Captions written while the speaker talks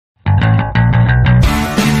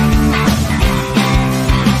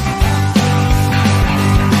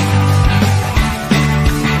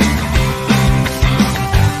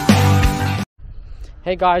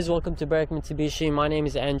Hey guys, welcome to Berwick Mitsubishi. My name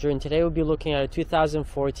is Andrew and today we'll be looking at a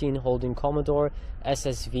 2014 Holden Commodore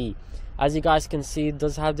SSV. As you guys can see, it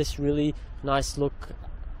does have this really nice look.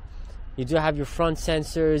 You do have your front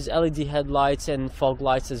sensors, LED headlights and fog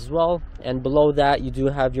lights as well, and below that you do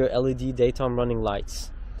have your LED daytime running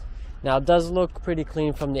lights. Now it does look pretty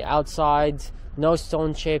clean from the outside. No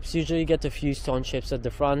stone chips. Usually you get a few stone chips at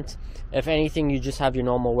the front. If anything, you just have your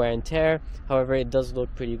normal wear and tear. However, it does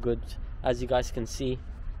look pretty good, as you guys can see.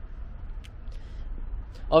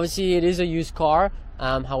 Obviously it is a used car,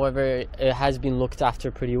 however it has been looked after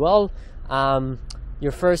pretty well.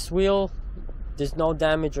 Your first wheel, there's no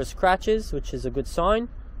damage or scratches, which is a good sign.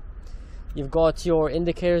 You've got your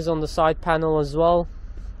indicators on the side panel as well.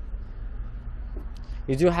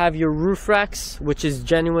 You do have your roof racks, which is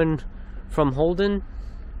genuine from Holden.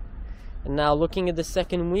 And now looking at the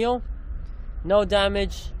second wheel, no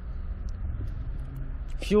damage.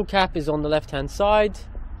 Fuel cap is on the left hand side.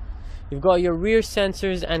 You've got your rear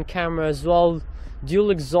sensors and camera as well.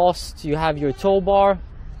 Dual exhaust. You have your tow bar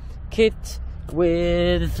kit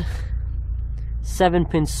with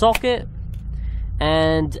 7-pin socket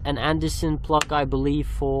and an Anderson plug, I believe,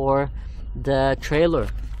 for the trailer.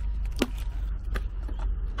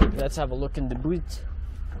 Let's have a look in the boot.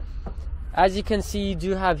 As you can see, you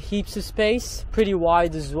do have heaps of space, pretty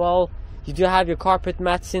wide as well. You do have your carpet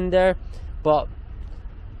mats in there, but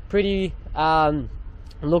pretty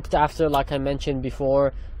looked after, like I mentioned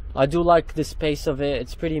before. I do like the space of it,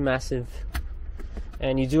 it's pretty massive.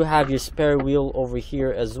 And you do have your spare wheel over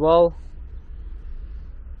here as well.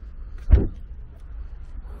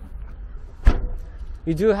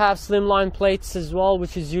 You do have slimline plates as well,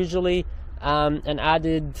 which is usually an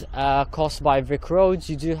added cost by Vic Roads.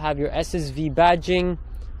 You do have your SSV badging.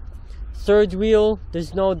 Third wheel,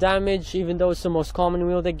 there's no damage, even though it's the most common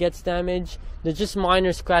wheel that gets damaged. There's just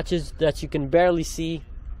minor scratches that you can barely see,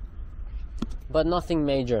 but nothing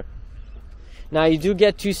major. Now you do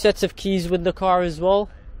get 2 sets of keys with the car as well,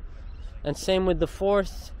 and same with the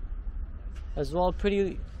fourth as well.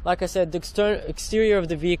 Pretty, like I said, the exterior of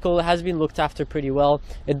the vehicle has been looked after pretty well.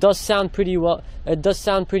 It does sound pretty well. It does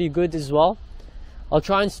sound pretty good as well. I'll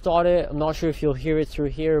try and start it. I'm not sure if you'll hear it through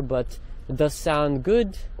here, but it does sound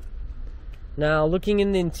good. Now looking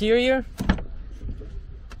in the interior,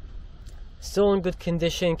 still in good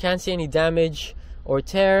condition. Can't see any damage or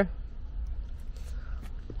tear.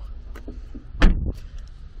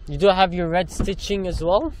 You do have your red stitching as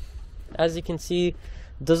well. As you can see, it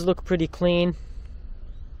does look pretty clean.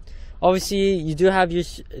 Obviously you do have your,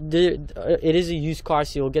 it is a used car,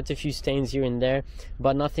 so you'll get a few stains here and there,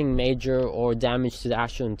 but nothing major or damage to the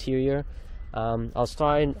actual interior. I'll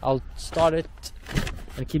start it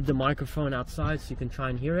and keep the microphone outside so you can try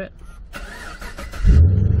and hear it.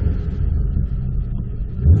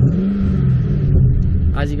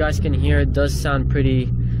 As you guys can hear, it does sound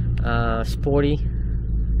pretty sporty.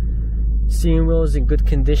 Steering wheel is in good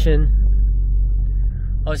condition.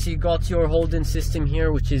 Also, you got your Holden system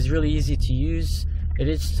here, which is really easy to use. It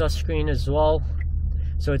is touchscreen as well,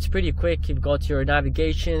 so it's pretty quick. You've got your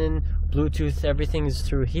navigation, Bluetooth, everything is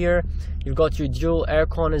through here. You've got your dual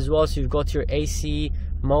aircon as well, so you've got your AC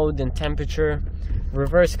mode and temperature.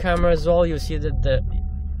 Reverse camera as well, you'll see that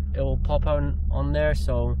it will pop out on there,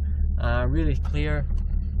 so really clear.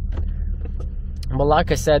 But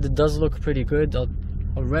like I said, it does look pretty good. I'll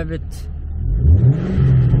rev it.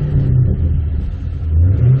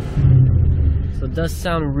 So it does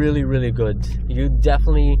sound really, really good. You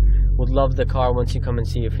definitely would love the car once you come and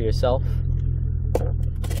see it for yourself.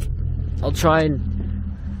 I'll try and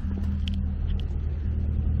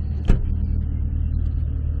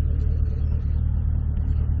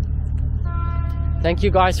thank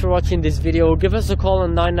you guys for watching this video. Give us a call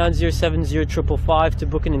on 990-70-555 to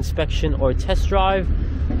book an inspection or test drive.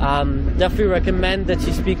 Definitely recommend that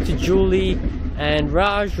you speak to Julie and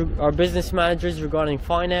Raj, our business managers, regarding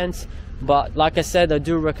finance. But like I said, I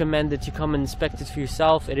do recommend that you come and inspect it for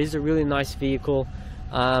yourself. It is a really nice vehicle,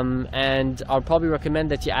 and I'll probably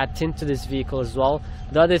recommend that you add tint to this vehicle as well.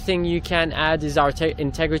 The other thing you can add is our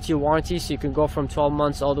integrity warranty, so you can go from 12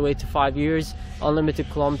 months all the way to 5 years, unlimited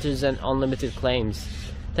kilometers and unlimited claims.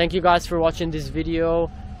 Thank you guys for watching this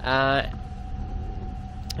video.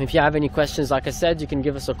 If you have any questions, like I said, you can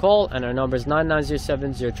give us a call, and our number is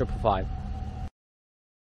 990-70-555.